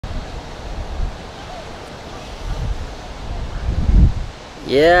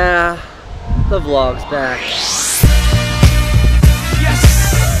Yeah, the vlog's back. Yes,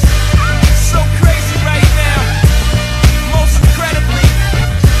 so crazy right now. Most incredibly,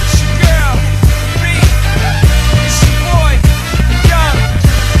 it's your girl, Bree. It's your boy, Young.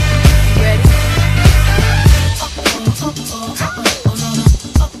 Ready?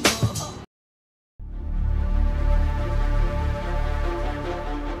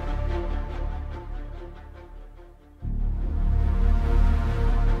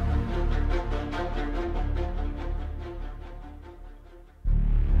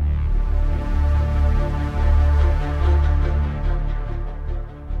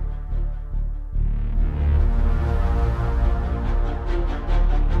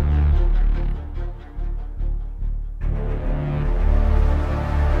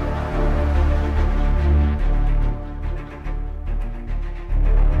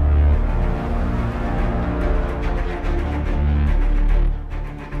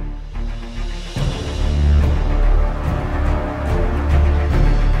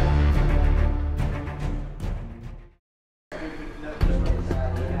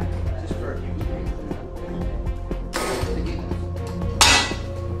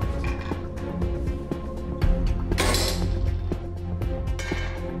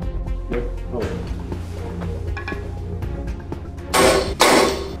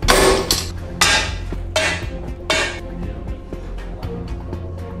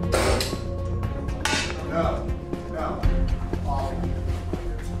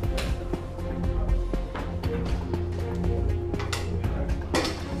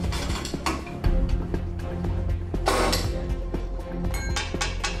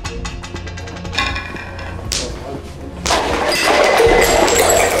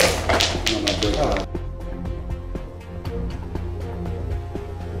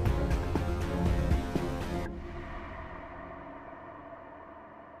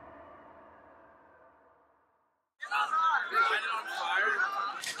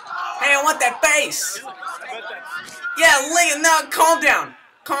 Hey, I want that bass. Yeah, lay it now. Calm down.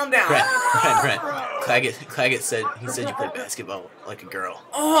 Calm down. Brent. Claggett said you play basketball like a girl.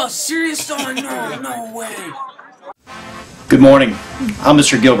 Oh, serious? Oh, no way. Good morning. I'm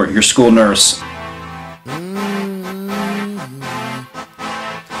Mr. Gilbert, your school nurse.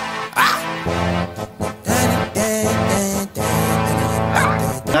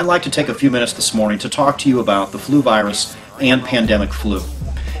 I'd like to take a few minutes this morning to talk to you about the flu virus and pandemic flu.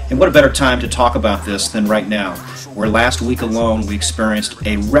 And what a better time to talk about this than right now, where last week alone we experienced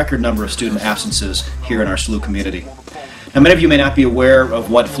a record number of student absences here in our SLU community. Now, many of you may not be aware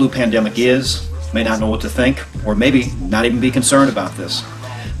of what flu pandemic is, may not know what to think, or maybe not even be concerned about this.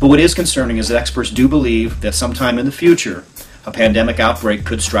 But what is concerning is that experts do believe that sometime in the future, a pandemic outbreak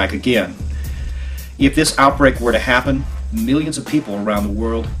could strike again. If this outbreak were to happen, millions of people around the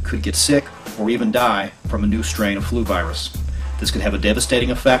world could get sick or even die from a new strain of flu virus. This could have a devastating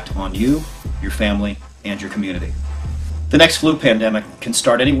effect on you, your family, and your community. The next flu pandemic can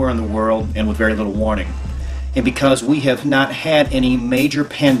start anywhere in the world and with very little warning. And because we have not had any major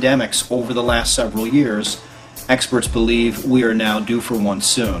pandemics over the last several years, experts believe we are now due for one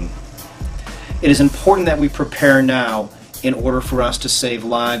soon. It is important that we prepare now in order for us to save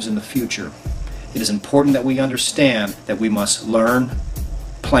lives in the future. It is important that we understand that we must learn,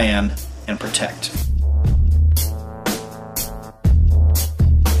 plan, and protect.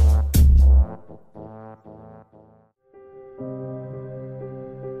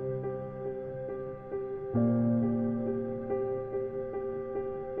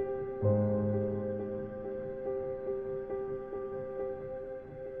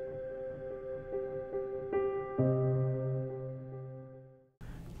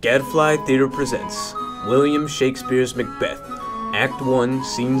 Gadfly Theater presents William Shakespeare's Macbeth, Act 1,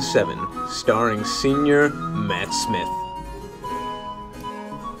 Scene 7, starring Senior Matt Smith.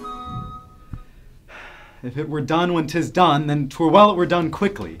 If it were done when 'tis done, then 'twere well it were done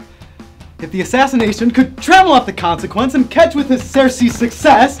quickly. If the assassination could trammel up the consequence and catch with his Cersei's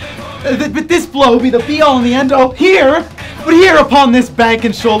success, but this blow be the be-all and the end-all here, but here upon this bank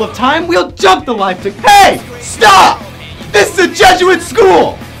and shoal of time, we'll jump the life to— Hey! Stop! This is a Jesuit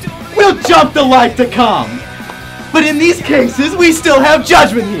school! We'll jump the life to come. But in these cases, we still have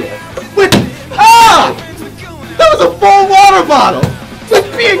judgment here. With— Ah! That was a full water bottle!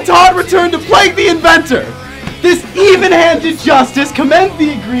 With being taught return to plague the inventor! This even-handed justice commends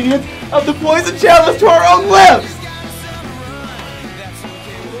the ingredients of the poison chalice to our own lips!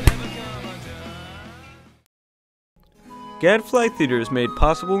 Gadfly Theater is made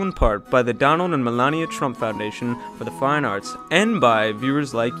possible in part by the Donald and Melania Trump Foundation for the Fine Arts and by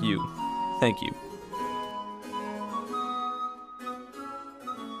viewers like you. Thank you.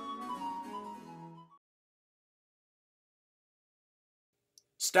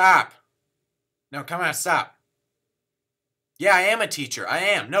 Stop. No, come on, stop. Yeah, I am a teacher. I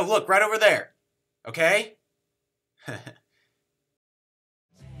am. No, look, right over there. Okay?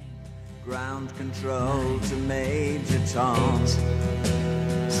 Ground control to Major Tom.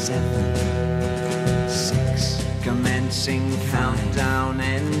 7, 6. Commencing countdown,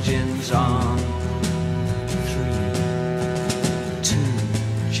 engines on. 3, 2.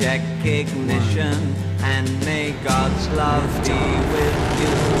 Check ignition, and may God's love be with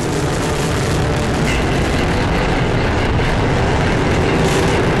you.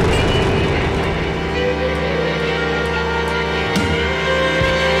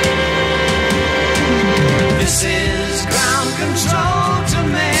 This is ground control to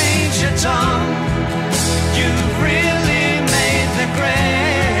Major Tom. You've really made the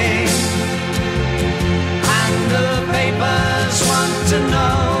grade, and the papers want to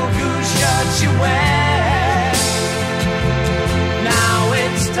know whose shirt you wear. Now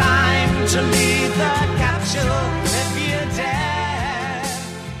it's time to leave the capsule if you dare.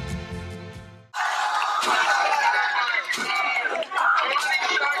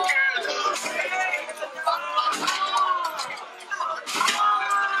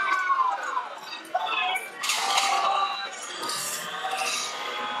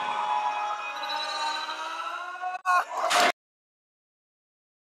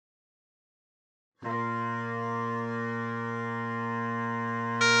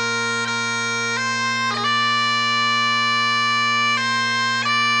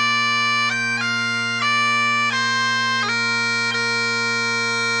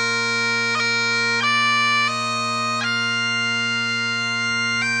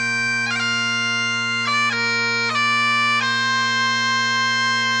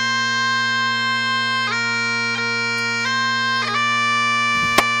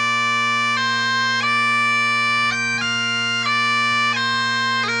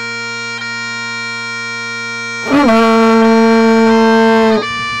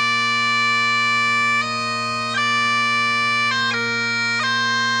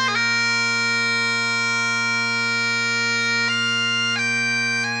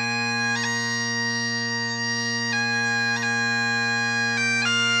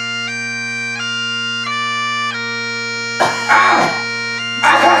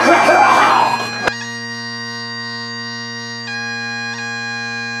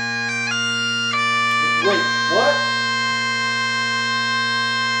 Wait, what?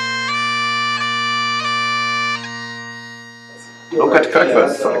 Nunca te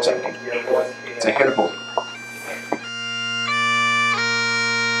cagas, Sam Chechik. It's a hairball.